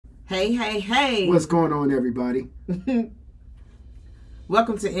Hey, hey, hey. What's going on, everybody?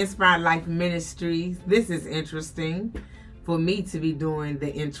 Welcome to Inspired Life Ministries. This is interesting for me to be doing the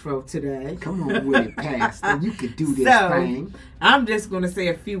intro today. Come on with it, Pastor. You could do this thing. I'm just going to say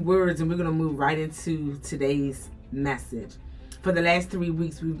a few words and we're going to move right into today's message. For the last 3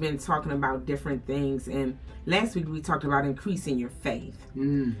 weeks, we've been talking about different things. And last week, we talked about increasing your faith.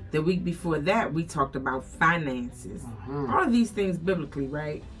 The week before that, we talked about finances. All of these things biblically,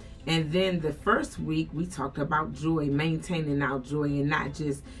 right? And then the first week, we talked about joy, maintaining our joy and not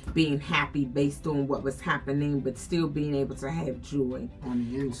just being happy based on what was happening, but still being able to have joy. On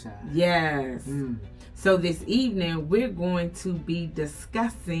the inside. Yes. So this evening, we're going to be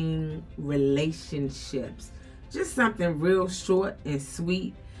discussing relationships. Just something real short and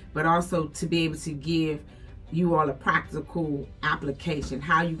sweet, but also to be able to give you all a practical application,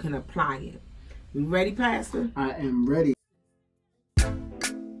 how you can apply it. You ready, Pastor? I am ready.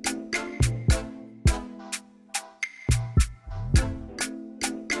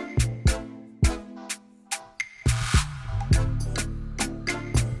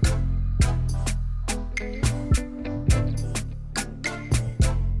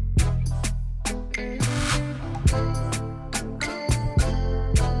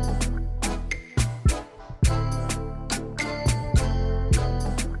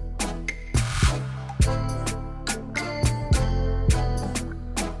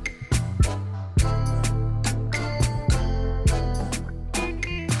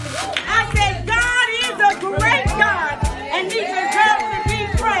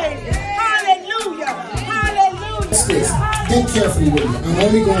 Think carefully with me. I'm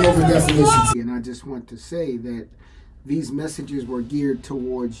only going over definitions. And I just want to say that these messages were geared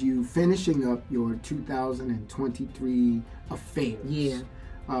towards you finishing up your 2023 affairs. Yeah.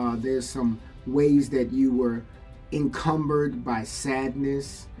 There's some ways that you were encumbered by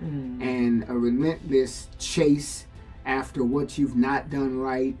sadness and a relentless chase after what you've not done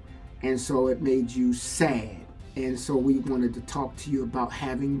right. And so it made you sad. And so we wanted to talk to you about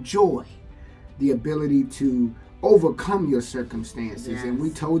having joy, the ability to overcome your circumstances. Yes. And we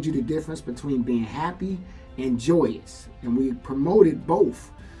told you the difference between being happy and joyous. And we promoted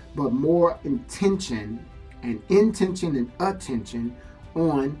both, but more intention and attention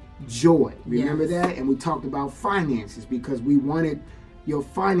on joy. Remember that? And we talked about finances because we wanted your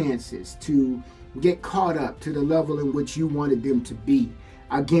finances to get caught up to the level in which you wanted them to be.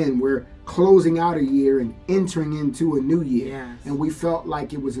 Again, we're closing out a year and entering into a new year. Yes. And we felt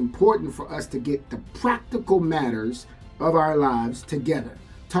like it was important for us to get the practical matters of our lives together.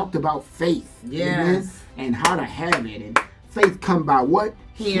 Talked about faith. Yes. Amen? And how to have it. And faith come by what?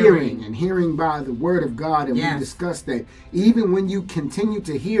 Hearing. And hearing by the word of God. And Yes. we discussed that even when you continue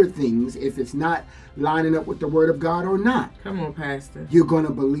to hear things, if it's not lining up with the word of God or not, Come on, Pastor. you're going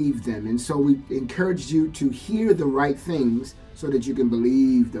to believe them. And so we encouraged you to hear the right things so that you can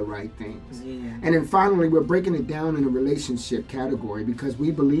believe the right things. Yeah. And then finally, we're breaking it down in a relationship category because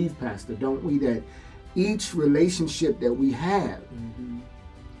we believe, Pastor, don't we, that each relationship that we have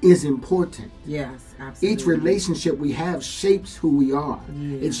is important. Yes, absolutely. Each relationship we have shapes who we are.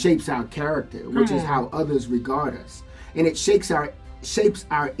 Yeah. It shapes our character, which is how others regard us. And it shapes our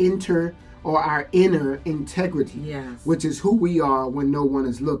inner integrity, Yes. which is who we are when no one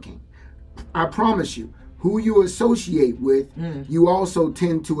is looking. I promise you, who you associate with, you also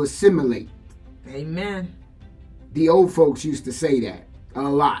tend to assimilate. Amen. The old folks used to say that a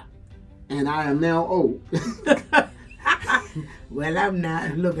lot. And I am now old. Well, I'm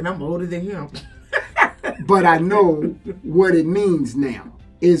not. Look, and I'm older than him. But I know what it means now,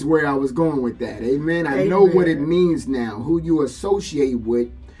 is where I was going with that. Amen. I know what it means now. Who you associate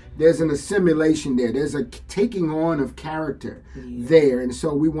with, there's an assimilation there. There's a taking on of character there. And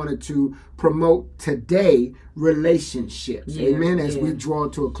so we wanted to promote today relationships. Amen. As we draw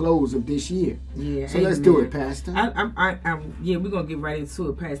to a close of this year. Yeah. So let's do it, Pastor. Yeah, we're going to get right into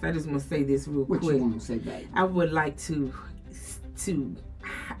it, Pastor. I just want to say this real quick. What you want to say, baby? I would like to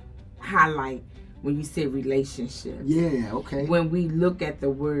highlight when you say relationships. Yeah, okay. When we look at the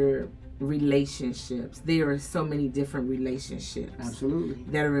word relationships, there are so many different relationships. Absolutely.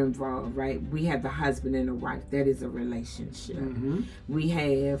 That are involved, right? We have the husband and the wife. That is a relationship. We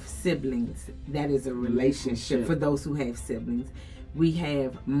have siblings. That is a relationship for those who have siblings. We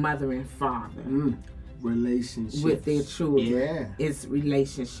have mother and father. Relationships. With their children. Yeah. It's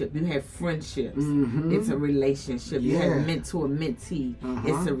relationship. You have friendships. It's a relationship. You have mentor, mentee.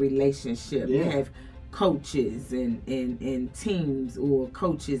 It's a relationship. You have coaches and teams, or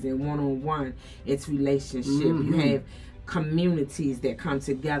coaches and one-on-one. It's relationship. You have communities that come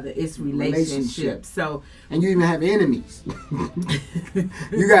together. It's relationships. So, and you even have enemies.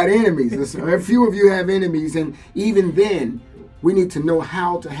 You got enemies. A few of you have enemies, and even then, we need to know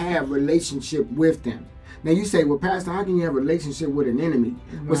how to have relationship with them. Now you say, well, Pastor, how can you have a relationship with an enemy?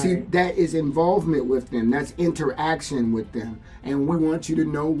 Right. Well, see, that is involvement with them. That's interaction with them. And we want you to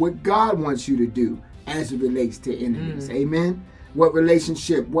know what God wants you to do as it relates to enemies. Amen? What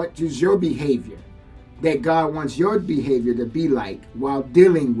relationship, what is your behavior that God wants your behavior to be like while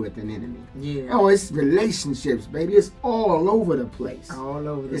dealing with an enemy? Yeah. Oh, it's relationships, baby. It's all over the place. All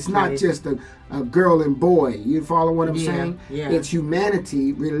over the place. It's not just a girl and boy. You follow what I'm saying? Yeah. It's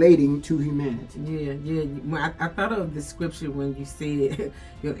humanity relating to humanity. Yeah. When I thought of the scripture when you said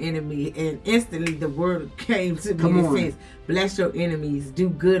your enemy, and instantly the word came to me that says, bless your enemies, do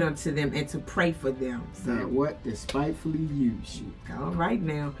good unto them, and to pray for them. So that what despitefully use you. All right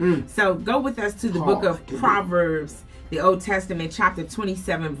now. So go with us to the book of Proverbs, the Old Testament, chapter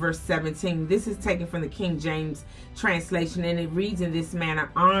 27, verse 17. This is taken from the King James translation, and it reads in this manner: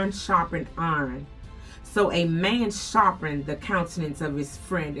 iron sharpened iron. So a man sharpened the countenance of his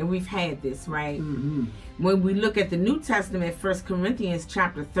friend. And we've had this, right? When we look at the New Testament, 1 Corinthians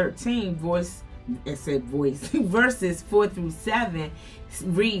chapter 13, verses 4 through 7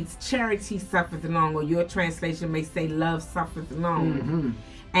 reads, charity suffereth long, or your translation may say love suffereth long,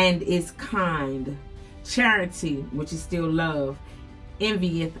 and is kind. Charity, which is still love,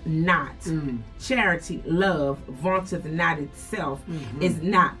 envieth not. Charity, love, vaunteth not itself, is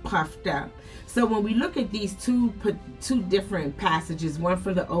not puffed up. So when we look at these two different passages, one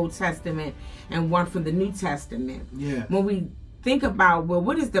from the Old Testament and one from the New Testament, when we think about, well,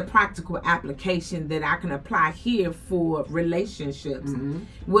 what is the practical application that I can apply here for relationships?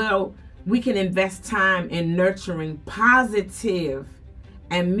 Well, we can invest time in nurturing positive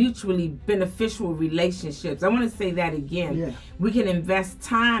and mutually beneficial relationships. I want to say that again. We can invest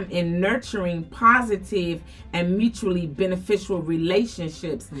time in nurturing positive and mutually beneficial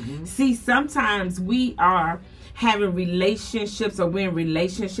relationships. See, sometimes we are having relationships, or we're in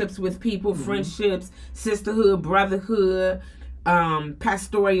relationships with people, friendships, sisterhood, brotherhood,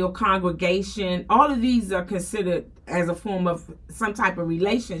 pastoral congregation. All of these are considered as a form of some type of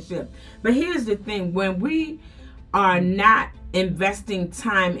relationship. But here's the thing: when we are not investing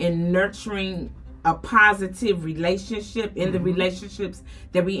time in nurturing a positive relationship in the relationships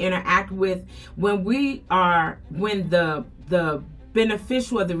that we interact with, when the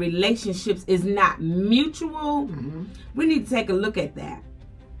beneficial of the relationships is not mutual, we need to take a look at that.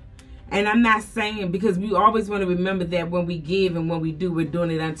 And I'm not saying, because we always want to remember that when we give and when we do, we're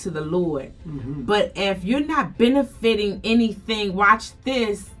doing it unto the Lord. But if you're not benefiting anything, watch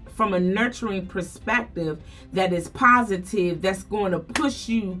this, from a nurturing perspective that is positive, that's going to push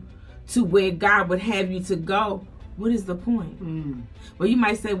you to where God would have you to go, what is the point? Well, you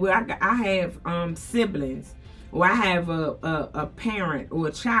might say, well, I have siblings, or I have a parent or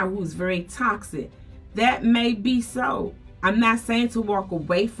a child who's very toxic. That may be so. I'm not saying to walk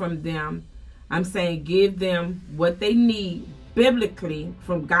away from them. I'm saying give them what they need biblically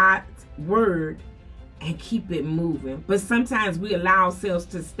from God's word, and keep it moving. But sometimes we allow ourselves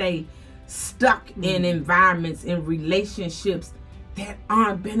to stay stuck in environments, in relationships that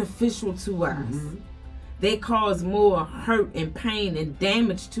aren't beneficial to us. They cause more hurt and pain and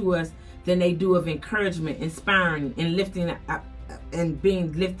damage to us than they do of encouragement, inspiring, and lifting up, and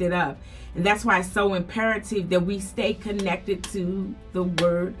being lifted up. And that's why it's so imperative that we stay connected to the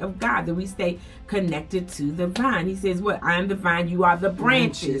word of God, that we stay connected to the vine. He says, what? I am the vine, you are the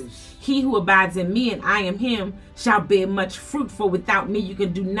branches. He who abides in me and I am him shall bear much fruit, for without me you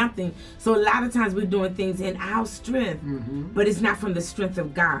can do nothing. So a lot of times we're doing things in our strength, but it's not from the strength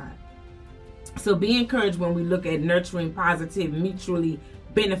of God. So be encouraged when we look at nurturing positive, mutually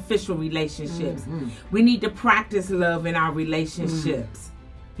beneficial relationships. We need to practice love in our relationships.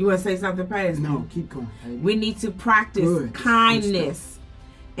 You want to say something, Pastor? No, keep going. We need to practice kindness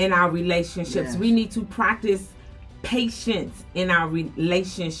in our relationships. We need to practice patience in our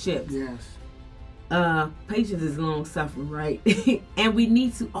relationships. Patience is long suffering, right? And we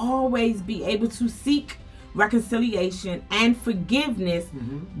need to always be able to seek reconciliation and forgiveness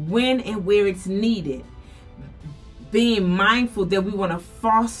when and where it's needed. Being mindful that we want to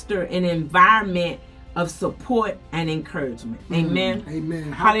foster an environment of support and encouragement. Amen.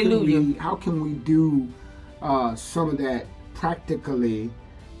 Amen. Hallelujah. How can we do some of that practically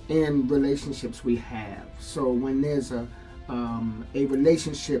in relationships we have? So when there's a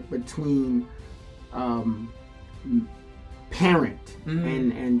relationship between parent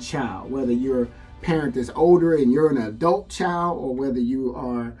and child, whether your parent is older and you're an adult child, or whether you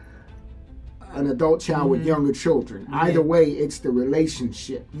are an adult child with younger children. Either way, it's the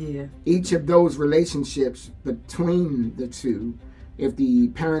relationship. Yeah. Each of those relationships between the two, if the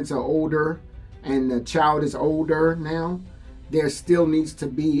parents are older and the child is older now, there still needs to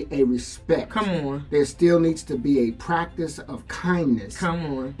be a respect. Come on. There still needs to be a practice of kindness. Come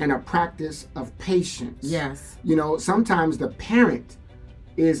on. And a practice of patience. Yes. You know, sometimes the parent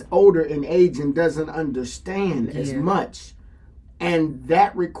is older in age and doesn't understand as much. And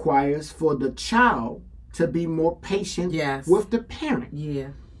that requires for the child to be more patient with the parent. Yeah.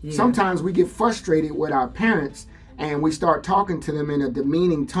 Sometimes we get frustrated with our parents and we start talking to them in a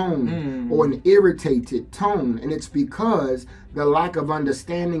demeaning tone or an irritated tone. And it's because the lack of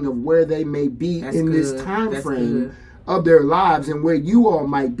understanding of where they may be this time frame of their lives and where you all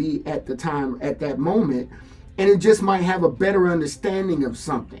might be at the time, at that moment. And it just might have a better understanding of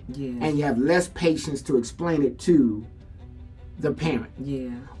something. Yeah. And you have less patience to explain it to the parent. Yeah.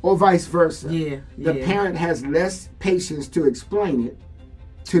 Or vice versa. Yeah. The parent has less patience to explain it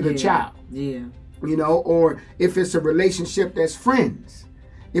to the child. Yeah. You know, or if it's a relationship that's friends.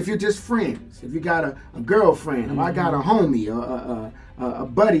 If you're just friends. If you got a girlfriend, or I got a homie, or a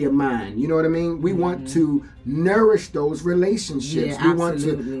buddy of mine, you know what I mean? We want to nourish those relationships. We want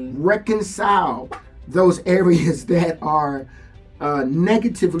to reconcile those areas that are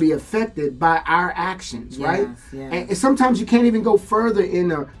negatively affected by our actions, right? And sometimes you can't even go further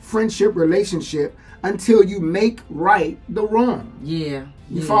in a friendship relationship until you make right the wrong.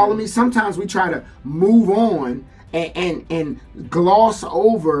 You follow me? Sometimes we try to move on and gloss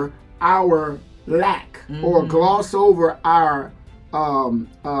over our lack or gloss over our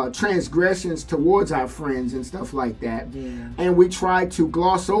transgressions towards our friends and stuff like that. And we try to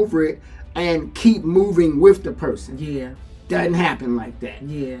gloss over it and keep moving with the person. Doesn't happen like that.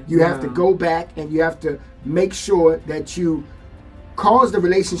 You have to go back and you have to make sure that you cause the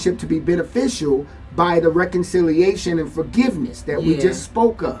relationship to be beneficial by the reconciliation and forgiveness that we just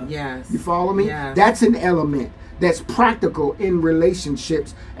spoke of. You follow me? That's an element that's practical in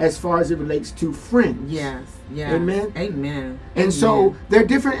relationships as far as it relates to friends. Amen? Amen. And so there are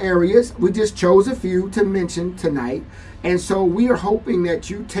different areas. We just chose a few to mention tonight. And so we are hoping that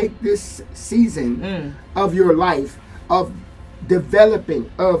you take this season of your life of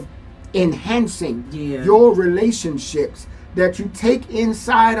developing, of enhancing your relationships, that you take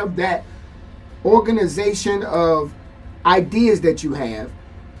inside of that organization of ideas that you have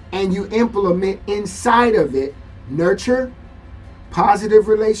and you implement inside of it nurture, positive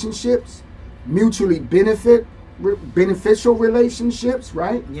relationships, mutually beneficial relationships,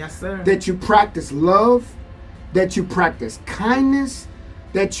 right? Yes, sir. That you practice love, that you practice kindness,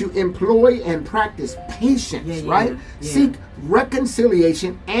 that you employ and practice patience, right? Seek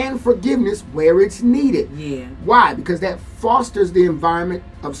reconciliation and forgiveness where it's needed. Why? Because that fosters the environment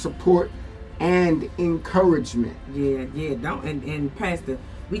of support and encouragement. Don't and Pastor,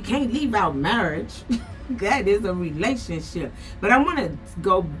 we can't leave out marriage. That is a relationship. But I want to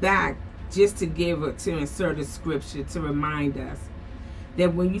go back just to insert a scripture to remind us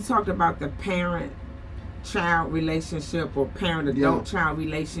that when you talked about the parent-child relationship or parent-adult-child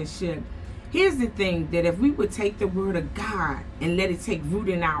relationship, here's the thing, that if we would take the word of God and let it take root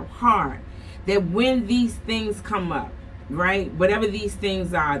in our heart, that when these things come up, right, whatever these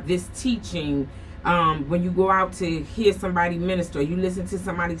things are, this teaching, when you go out to hear somebody minister, you listen to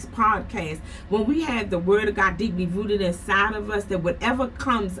somebody's podcast, when we have the word of God deeply rooted inside of us, that whatever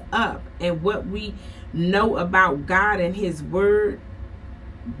comes up and what we know about God and his word,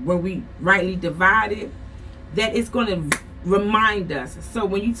 when we rightly divide it, that it's going to remind us. So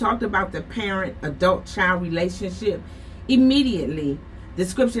when you talked about the parent-adult-child relationship, immediately the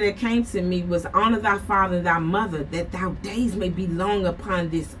scripture that came to me was, honor thy father and thy mother, that thy days may be long upon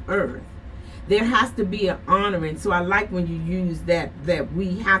this earth. There has to be an honoring. So I like when you use that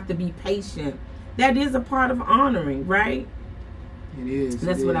we have to be patient. That is a part of honoring, right? It is.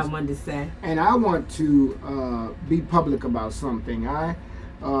 That's what I wanted to say. And I want to be public about something. I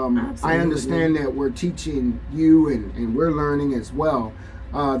understand that we're teaching you and we're learning as well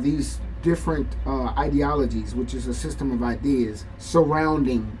these different ideologies, which is a system of ideas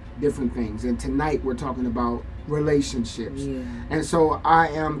surrounding different things. And tonight we're talking about relationships. And so I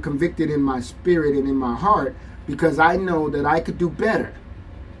am convicted in my spirit and in my heart because I know that I could do better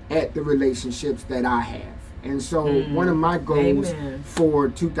at the relationships that I have. And so one of my goals for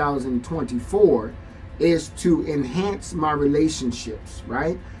 2024 is to enhance my relationships,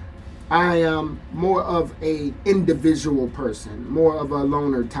 right? I am more of a individual person, more of a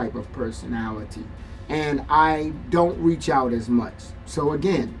loner type of personality, and I don't reach out as much. So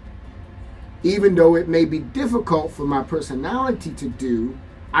again, even though it may be difficult for my personality to do,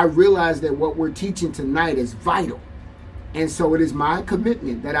 I realize that what we're teaching tonight is vital. And so it is my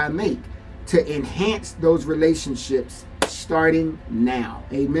commitment that I make to enhance those relationships starting now.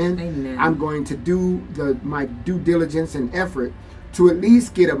 Amen. Amen. I'm going to do my due diligence and effort to at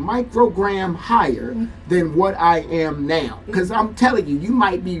least get a microgram higher than what I am now. Because I'm telling you, you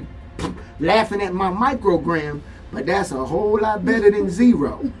might be laughing at my microgram, but that's a whole lot better than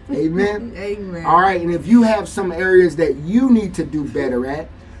zero. Amen. Amen. All right, and if you have some areas that you need to do better at,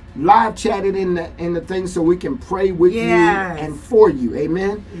 live chat it in the thing so we can pray with you and for you.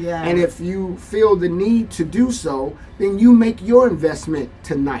 Amen. Yeah. And if you feel the need to do so, then you make your investment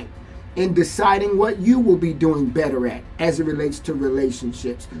tonight in deciding what you will be doing better at as it relates to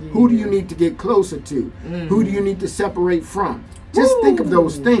relationships. Who do you need to get closer to? Who do you need to separate from? Just think of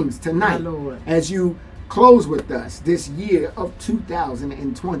those things tonight as you close with us this year of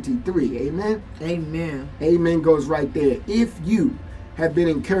 2023. Amen. Amen. Amen goes right there. If you have been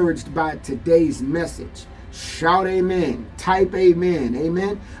encouraged by today's message, shout amen, type amen.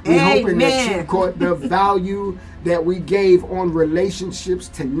 Amen. We're hoping that you caught the value that we gave on relationships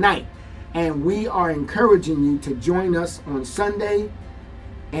tonight, and we are encouraging you to join us on Sunday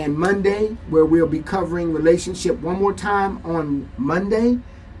and Monday, where we'll be covering relationship one more time on Monday.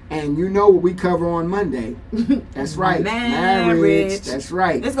 And you know what we cover on Monday. That's right. Marriage. That's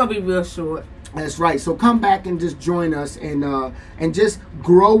right. It's gonna be real short. That's right. So come back and just join us and just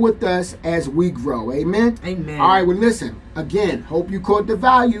grow with us as we grow. Amen. Amen. All right. Well, listen. Again, hope you caught the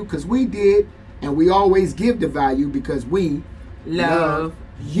value, because we did, and we always give the value because we love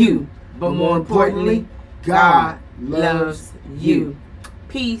you. But more importantly, God loves you.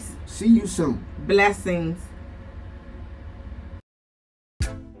 Peace. See you soon. Blessings.